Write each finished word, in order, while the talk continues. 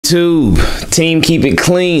YouTube team, keep it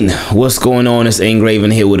clean. What's going on? It's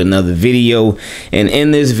Ingraven here with another video, and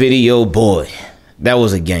in this video, boy, that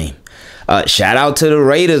was a game. Shout out to the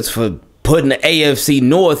Raiders for putting the AFC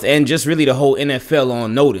North and just really the whole NFL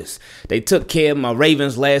on notice. They took care of my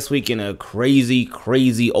Ravens last week in a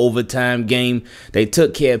crazy overtime game. They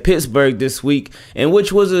took care of Pittsburgh this week, and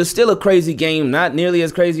which was still a crazy game, not nearly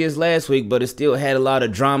as crazy as last week, but it still had a lot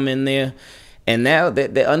of drama in there. And now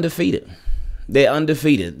they're undefeated. They're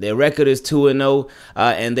undefeated. Their record is 2-0,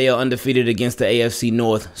 and they are undefeated against the AFC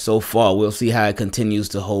North so far. We'll see how it continues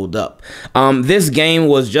to hold up. This game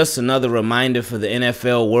was just another reminder for the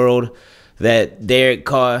NFL world that Derek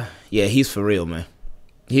Carr, yeah, he's for real, man.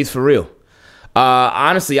 He's for real.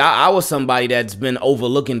 Honestly, I was somebody that's been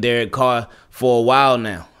overlooking Derek Carr for a while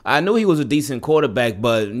now. I knew he was a decent quarterback,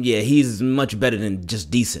 but yeah, he's much better than just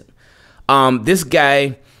decent. This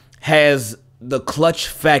guy has the clutch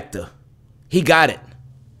factor. He got it.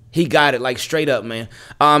 He got it, like, straight up, man.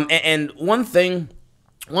 And one thing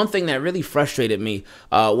that really frustrated me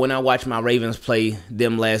when I watched my Ravens play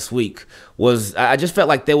them last week was I just felt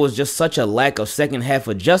like there was just such a lack of second half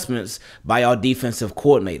adjustments by our defensive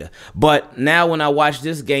coordinator. But now when I watch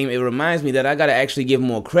this game, it reminds me that I got to actually give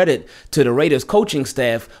more credit to the Raiders coaching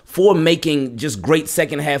staff for making just great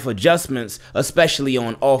second half adjustments, especially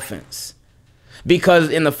on offense. Because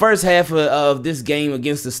in the first half of this game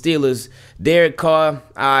against the Steelers, Derek Carr,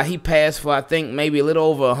 he passed for, I think, maybe a little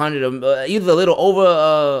over 100, either a little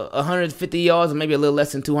over 150 yards or maybe a little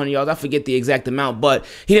less than 200 yards. I forget the exact amount, but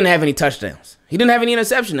he didn't have any touchdowns. He didn't have any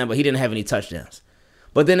interception, but he didn't have any touchdowns.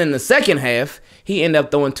 But then in the second half, he ended up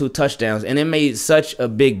throwing 2 touchdowns, and it made such a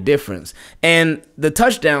big difference. And the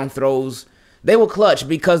touchdown throws, they were clutch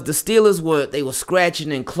because the Steelers were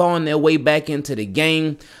scratching and clawing their way back into the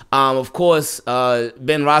game. Of course,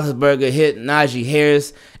 Ben Roethlisberger hit Najee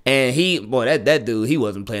Harris, and that dude, he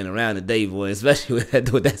wasn't playing around today, boy, especially with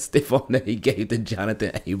that stiff arm that he gave to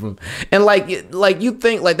Jonathan Abram. And like you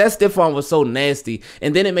think like that stiff arm was so nasty,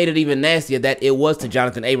 and then it made it even nastier that it was to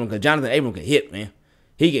Jonathan Abram, because Jonathan Abram could hit, man.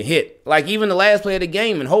 He can hit. Like, even the last play of the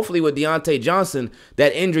game, and hopefully with Deontay Johnson,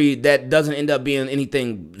 that injury, that doesn't end up being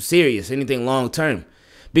anything serious, anything long-term.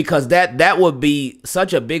 Because that would be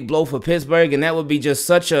such a big blow for Pittsburgh, and that would be just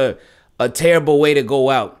such a terrible way to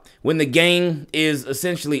go out. When the game is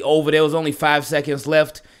essentially over, there was only 5 seconds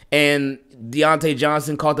left, and Deontay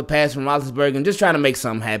Johnson caught the pass from Roethlisberger and just trying to make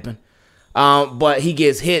something happen. But he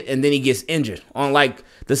gets hit, and then he gets injured on, like,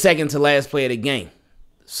 the second to last play of the game.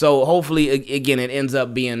 So hopefully, again, it ends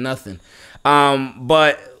up being nothing.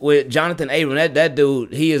 But with Jonathan Abram, that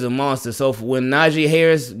dude, he is a monster. So when Najee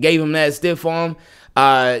Harris gave him that stiff arm,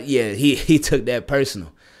 yeah, he took that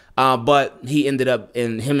personal. But he ended up,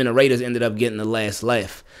 and him and the Raiders ended up getting the last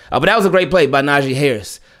laugh. But that was a great play by Najee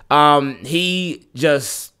Harris. He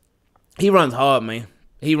runs hard, man.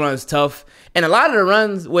 He runs tough. And a lot of the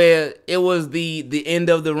runs where it was the end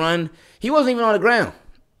of the run, he wasn't even on the ground.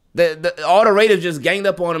 All the Raiders just ganged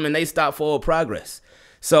up on him, and they stopped forward progress.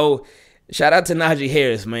 So shout out to Najee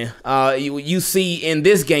Harris, man. You see in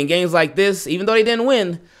this games like this, even though they didn't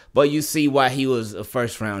win, but you see why he was a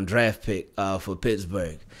first-round draft pick for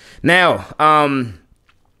Pittsburgh. Now,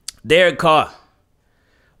 Derek Carr,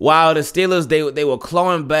 while the Steelers, they were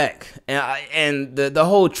clawing back, and the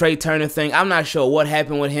whole Trey Turner thing, I'm not sure what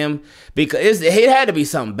happened with him, because it had to be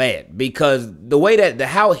something bad, because the way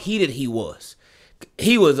how heated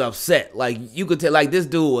he was upset. Like, you could tell, like, this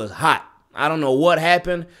dude was hot. I don't know what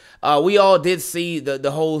happened. We all did see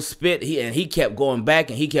the whole spit. He kept going back,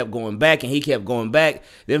 and he kept going back, and he kept going back.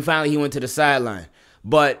 Then finally he went to the sideline.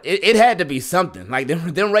 But it had to be something. Like,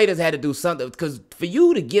 them Raiders had to do something, because for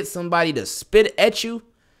you to get somebody to spit at you,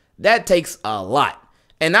 that takes a lot.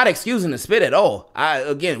 And not excusing the spit at all.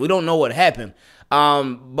 Again, we don't know what happened.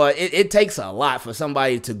 But it takes a lot for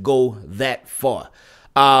somebody to go that far.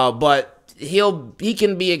 But he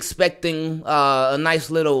can be expecting a nice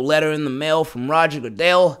little letter in the mail from Roger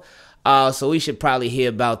Goodell, so we should probably hear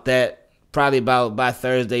about that probably by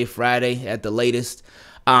Thursday, Friday at the latest.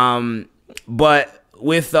 But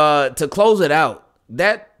with to close it out,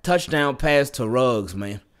 that touchdown pass to Ruggs,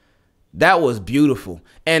 man, that was beautiful.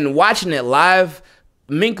 And watching it live,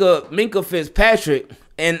 Minka Fitzpatrick,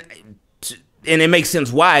 and it makes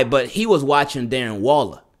sense why, but he was watching Darren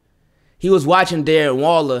Waller. He was watching Darren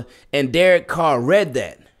Waller, and Derek Carr read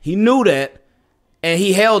that. He knew that, and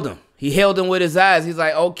he held him. He held him with his eyes. He's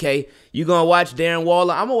like, okay, you going to watch Darren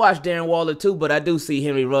Waller? I'm going to watch Darren Waller too, but I do see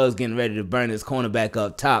Henry Ruggs getting ready to burn his cornerback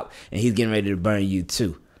up top, and he's getting ready to burn you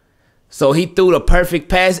too. So he threw the perfect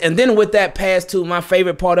pass, and then with that pass too, my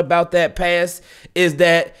favorite part about that pass is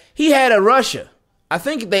that he had a rusher. I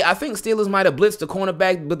think Steelers might have blitzed the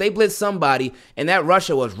cornerback, but they blitzed somebody, and that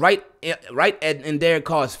rusher was right in Derek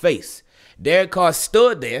Carr's face. Derek Carr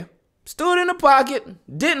stood there, stood in the pocket,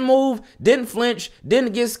 didn't move, didn't flinch,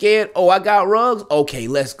 didn't get scared. Oh, I got Ruggs? Okay,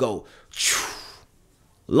 let's go.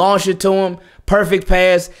 Launch it to him, perfect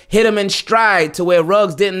pass, hit him in stride to where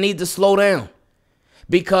Ruggs didn't need to slow down.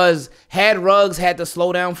 Because had Ruggs had to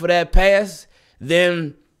slow down for that pass,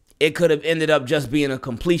 then it could have ended up just being a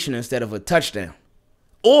completion instead of a touchdown.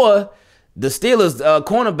 Or the Steelers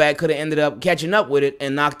cornerback could have ended up catching up with it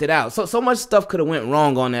and knocked it out. So much stuff could have went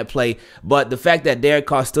wrong on that play. But the fact that Derek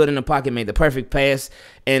Carr stood in the pocket, made the perfect pass,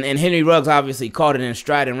 and Henry Ruggs obviously caught it in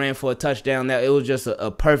stride and ran for a touchdown, that it was just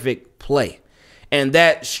a perfect play. And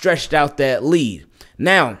that stretched out that lead.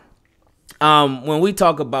 Now, when we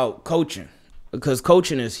talk about coaching, because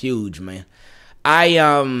coaching is huge, man.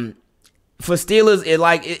 For Steelers,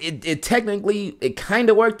 it technically kind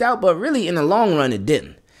of worked out, but really in the long run, it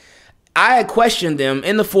didn't. I had questioned them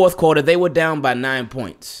in the fourth quarter. They were down by 9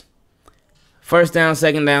 points. First down,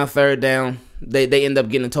 second down, third down. They end up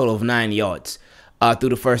getting a total of 9 yards through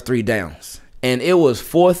the first 3 downs. And it was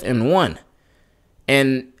 4th and 1.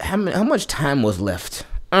 And how much time was left?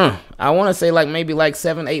 I want to say maybe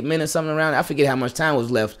 7-8 minutes, something around. I forget how much time was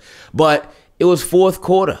left. But it was fourth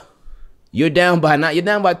quarter. You're down by 9. You're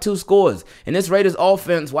down by 2 scores. And this Raiders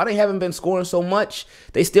offense, why they haven't been scoring so much,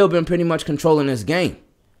 they still been pretty much controlling this game.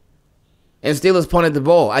 And Steelers punted the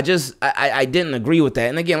ball. I didn't agree with that.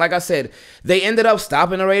 And again, like I said, they ended up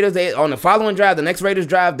stopping the Raiders. On the following drive, the next Raiders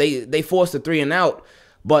drive, they forced a 3 and out.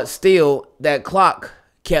 But still, that clock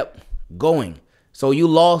kept going. So you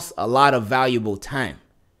lost a lot of valuable time.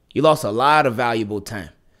 So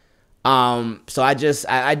I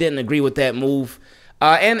didn't agree with that move.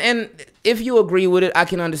 And if you agree with it, I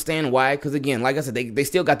can understand why. Because, again, like I said, they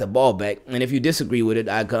still got the ball back. And if you disagree with it,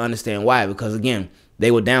 I can understand why. Because, again, they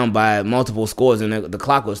were down by multiple scores and the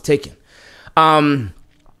clock was ticking.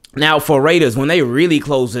 Now, for Raiders, when they really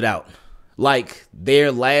closed it out, like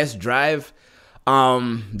their last drive,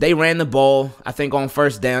 they ran the ball, I think, on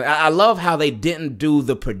first down. I love how they didn't do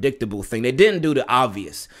the predictable thing. They didn't do the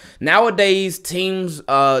obvious. Nowadays, teams,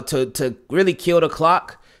 to really kill the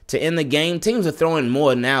clock, to end the game, teams are throwing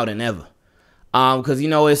more now than ever. Because,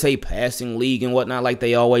 it's a passing league and whatnot, like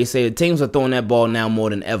they always say. The teams are throwing that ball now more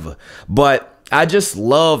than ever. But I just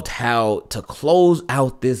loved how, to close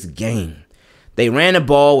out this game, they ran the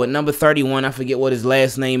ball with number 31. I forget what his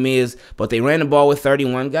last name is, but they ran the ball with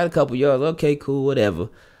 31. Got a couple yards. Okay, cool, whatever.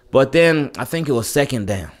 But then I think it was second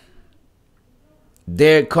down.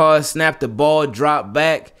 Derek Carr snapped the ball, dropped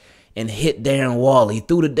back, and hit Darren Waller. He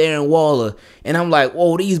threw to Darren Waller. And I'm like,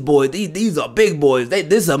 whoa, these boys, these are big boys.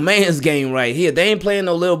 This is a man's game right here. They ain't playing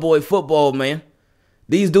no little boy football, man.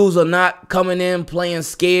 These dudes are not coming in playing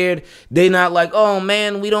scared. They not like, oh,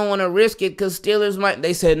 man, we don't want to risk it because Steelers might.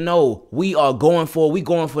 They said, no, we going for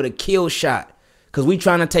the kill shot because we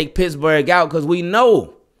trying to take Pittsburgh out because we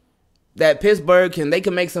know that Pittsburgh can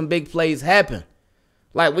make some big plays happen.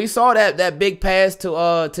 Like we saw that big pass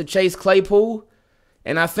to Chase Claypool.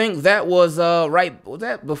 And I think that was was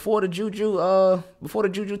that before the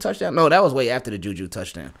Juju touchdown? No, that was way after the Juju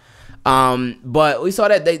touchdown. But we saw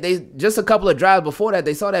that they just a couple of drives before that,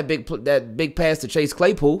 they saw that big pass to Chase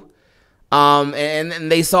Claypool.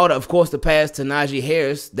 And they saw, of course, the pass to Najee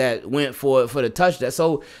Harris that went for the touchdown.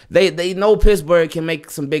 So they know Pittsburgh can make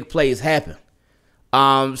some big plays happen.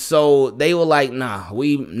 So they were like,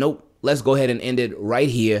 nope, let's go ahead and end it right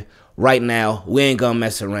here, right now. We ain't gonna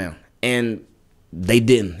mess around. And they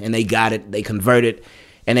didn't, and they got it. They converted,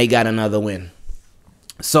 and they got another win.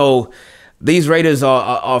 So these Raiders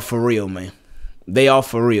are for real, man. They are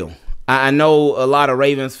for real. I know a lot of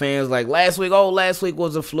Ravens fans like last week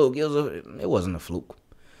was a fluke. It wasn't a fluke.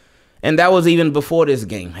 And that was even before this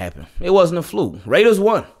game happened. It wasn't a fluke. Raiders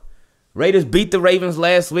won. Raiders beat the Ravens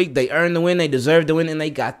last week. They earned the win. They deserved the win, and they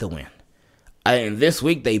got the win. And this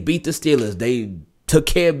week, they beat the Steelers. They took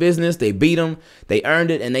care of business. They beat them. They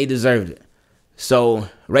earned it, and they deserved it. So,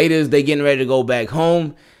 Raiders, they getting ready to go back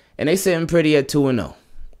home, and they sitting pretty at 2-0.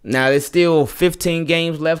 Now, there's still 15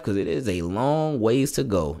 games left because it is a long ways to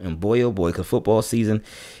go. And boy, oh boy, because football season,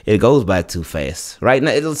 it goes by too fast. Right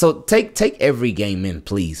now, so take every game in,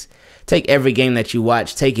 please. Take every game that you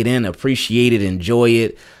watch. Take it in, appreciate it, enjoy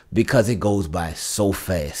it, because it goes by so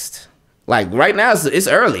fast. Like, right now, it's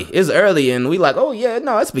early. It's early, and we like, oh, yeah,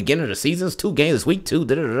 no, it's beginning of the season. It's 2 games. It's week 2.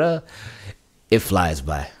 Da-da-da-da. It flies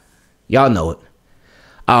by. Y'all know it.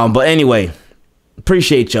 But anyway,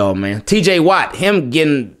 appreciate y'all, man. TJ Watt, him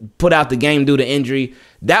getting put out the game due to injury,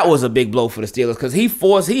 that was a big blow for the Steelers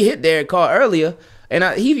because he hit Derek Carr earlier, and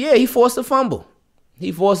he forced a fumble.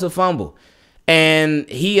 He forced a fumble. And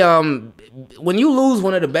he, when you lose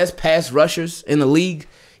one of the best pass rushers in the league,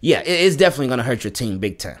 yeah, it's definitely going to hurt your team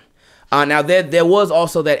big time. Now, there was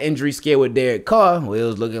also that injury scare with Derek Carr, where it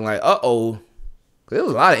was looking like, uh-oh. There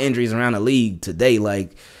was a lot of injuries around the league today.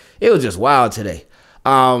 Like, it was just wild today.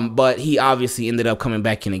 But he obviously ended up coming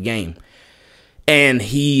back in the game. And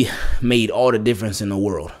he made all the difference in the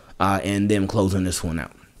world in them closing this one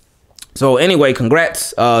out. So, anyway,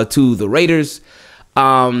 congrats to the Raiders.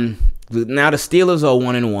 Now, the Steelers are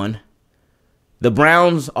 1-1. The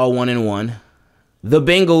Browns are 1-1. The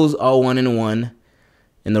Bengals are 1-1.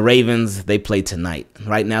 And the Ravens, they play tonight.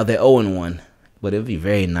 Right now, they're 0-1. But it would be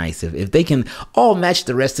very nice if they can all match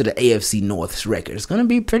the rest of the AFC North's record. It's going to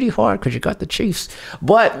be pretty hard because you got the Chiefs.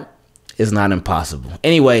 But it's not impossible.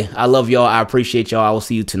 Anyway, I love y'all. I appreciate y'all. I will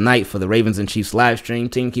see you tonight for the Ravens and Chiefs live stream.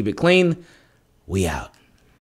 Team, keep it clean. We out.